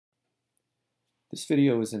This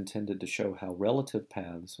video is intended to show how relative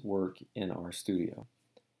paths work in RStudio.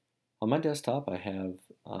 On my desktop I have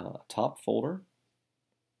a top folder,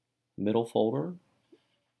 middle folder,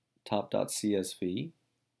 top.csv,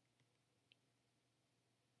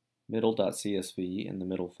 middle.csv in the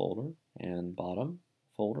middle folder, and bottom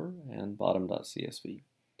folder and bottom.csv.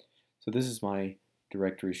 So this is my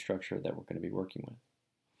directory structure that we're going to be working with.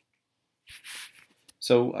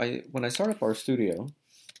 So when I start up RStudio,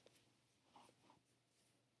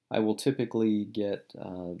 I will typically get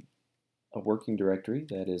a working directory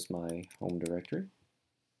that is my home directory,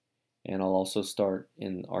 and I'll also start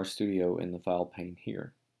in RStudio in the file pane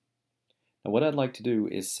here. Now what I'd like to do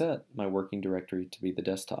is set my working directory to be the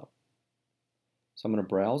desktop. So I'm going to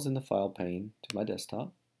browse in the file pane to my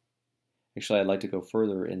desktop. Actually, I'd like to go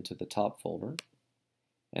further into the top folder,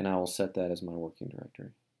 and I will set that as my working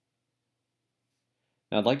directory.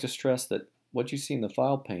 Now I'd like to stress that what you see in the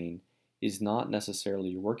file pane is not necessarily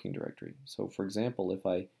your working directory. So for example, if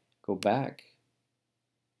I go back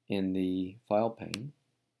in the file pane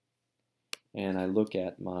and I look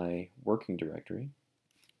at my working directory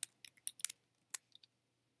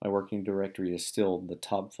is still the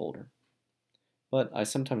top folder. But I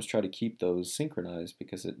sometimes try to keep those synchronized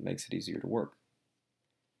because it makes it easier to work.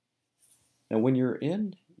 Now when you're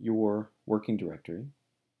in your working directory,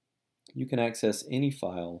 you can access any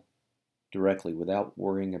file directly without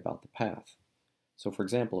worrying about the path. So for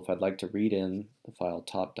example, if I'd like to read in the file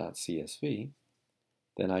top.csv,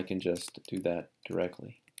 then I can just do that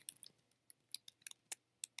directly.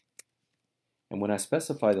 And when I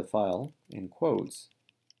specify the file in quotes,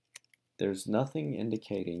 there's nothing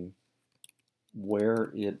indicating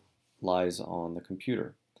where it lies on the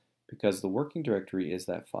computer, because the working directory is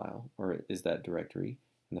that file, or is that directory,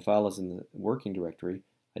 and the file is in the working directory.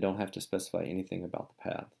 I don't have to specify anything about the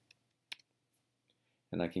path.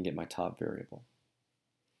 And I can get my top variable.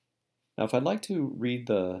 Now if I'd like to read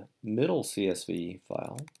the middle CSV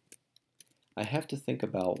file, I have to think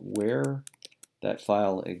about where that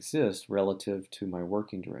file exists relative to my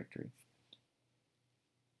working directory.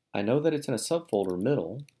 I know that it's in a subfolder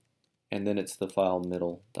middle, and then it's the file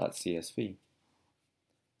middle.csv.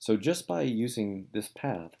 So just by using this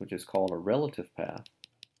path, which is called a relative path,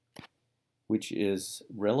 which is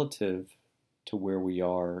relative to where we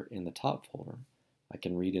are in the top folder, I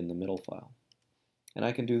can read in the middle file. And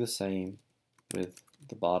I can do the same with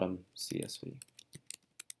the bottom CSV.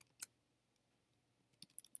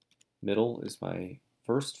 Middle is my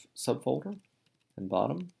first subfolder, and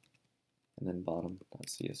then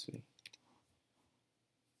bottom.csv.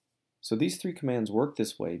 So these three commands work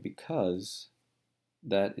this way because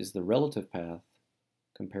that is the relative path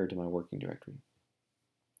compared to my working directory.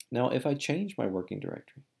 Now if I change my working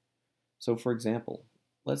directory, so for example,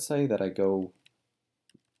 let's say that I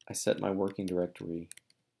set my working directory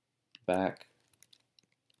back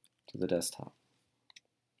to the desktop.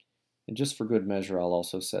 And just for good measure, I'll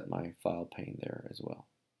also set my file pane there as well.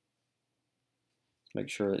 Make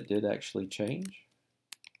sure it did actually change.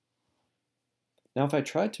 Now if I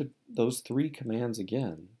try those three commands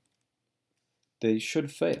again, they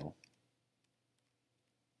should fail.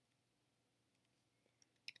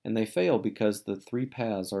 And they fail because the three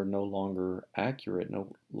paths are no longer accurate,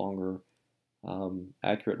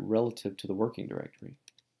 accurate relative to the working directory.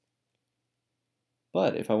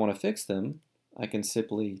 But if I want to fix them, I can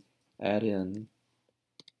simply add in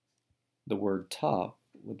the word top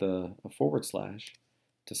with a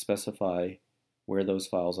 / to specify where those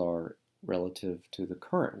files are relative to the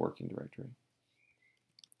current working directory.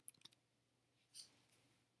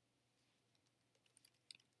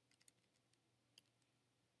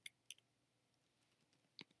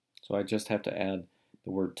 So I just have to add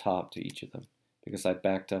the word top to each of them because I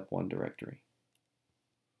backed up one directory.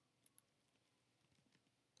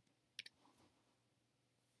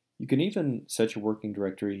 You can even set your working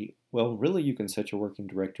directory, well really you can set your working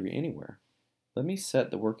directory anywhere. Let me set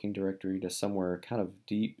the working directory to somewhere kind of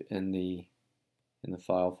deep in the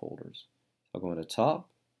file folders. I'll go into top,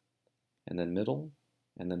 and then middle,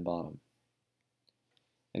 and then bottom.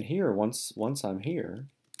 And here, once I'm here,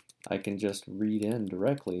 I can just read in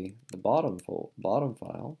directly the bottom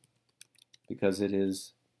file because it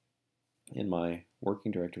is in my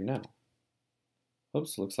working directory now.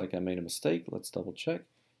 Oops, looks like I made a mistake. Let's double check.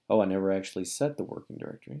 Oh, I never actually set the working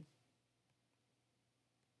directory.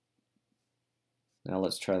 Now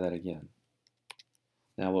let's try that again.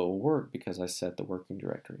 Now it will work because I set the working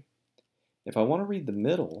directory. If I want to read the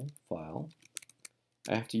middle file,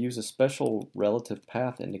 I have to use a special relative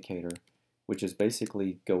path indicator, which is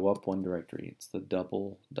basically go up one directory. It's the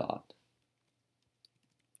double dot.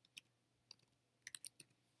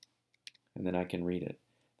 and then I can read it.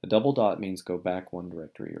 The double dot means go back one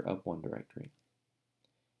directory or up one directory.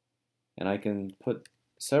 And I can put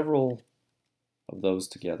several of those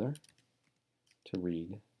together to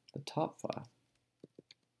read the top file.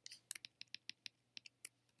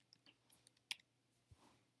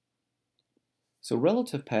 So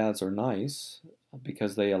relative paths are nice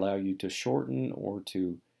because they allow you to shorten or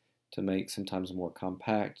to make sometimes more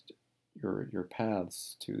compact your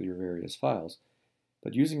paths to your various files.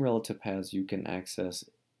 But using relative paths, you can access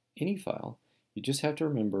any file. You just have to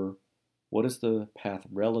remember what is the path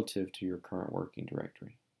relative to your current working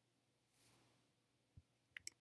directory.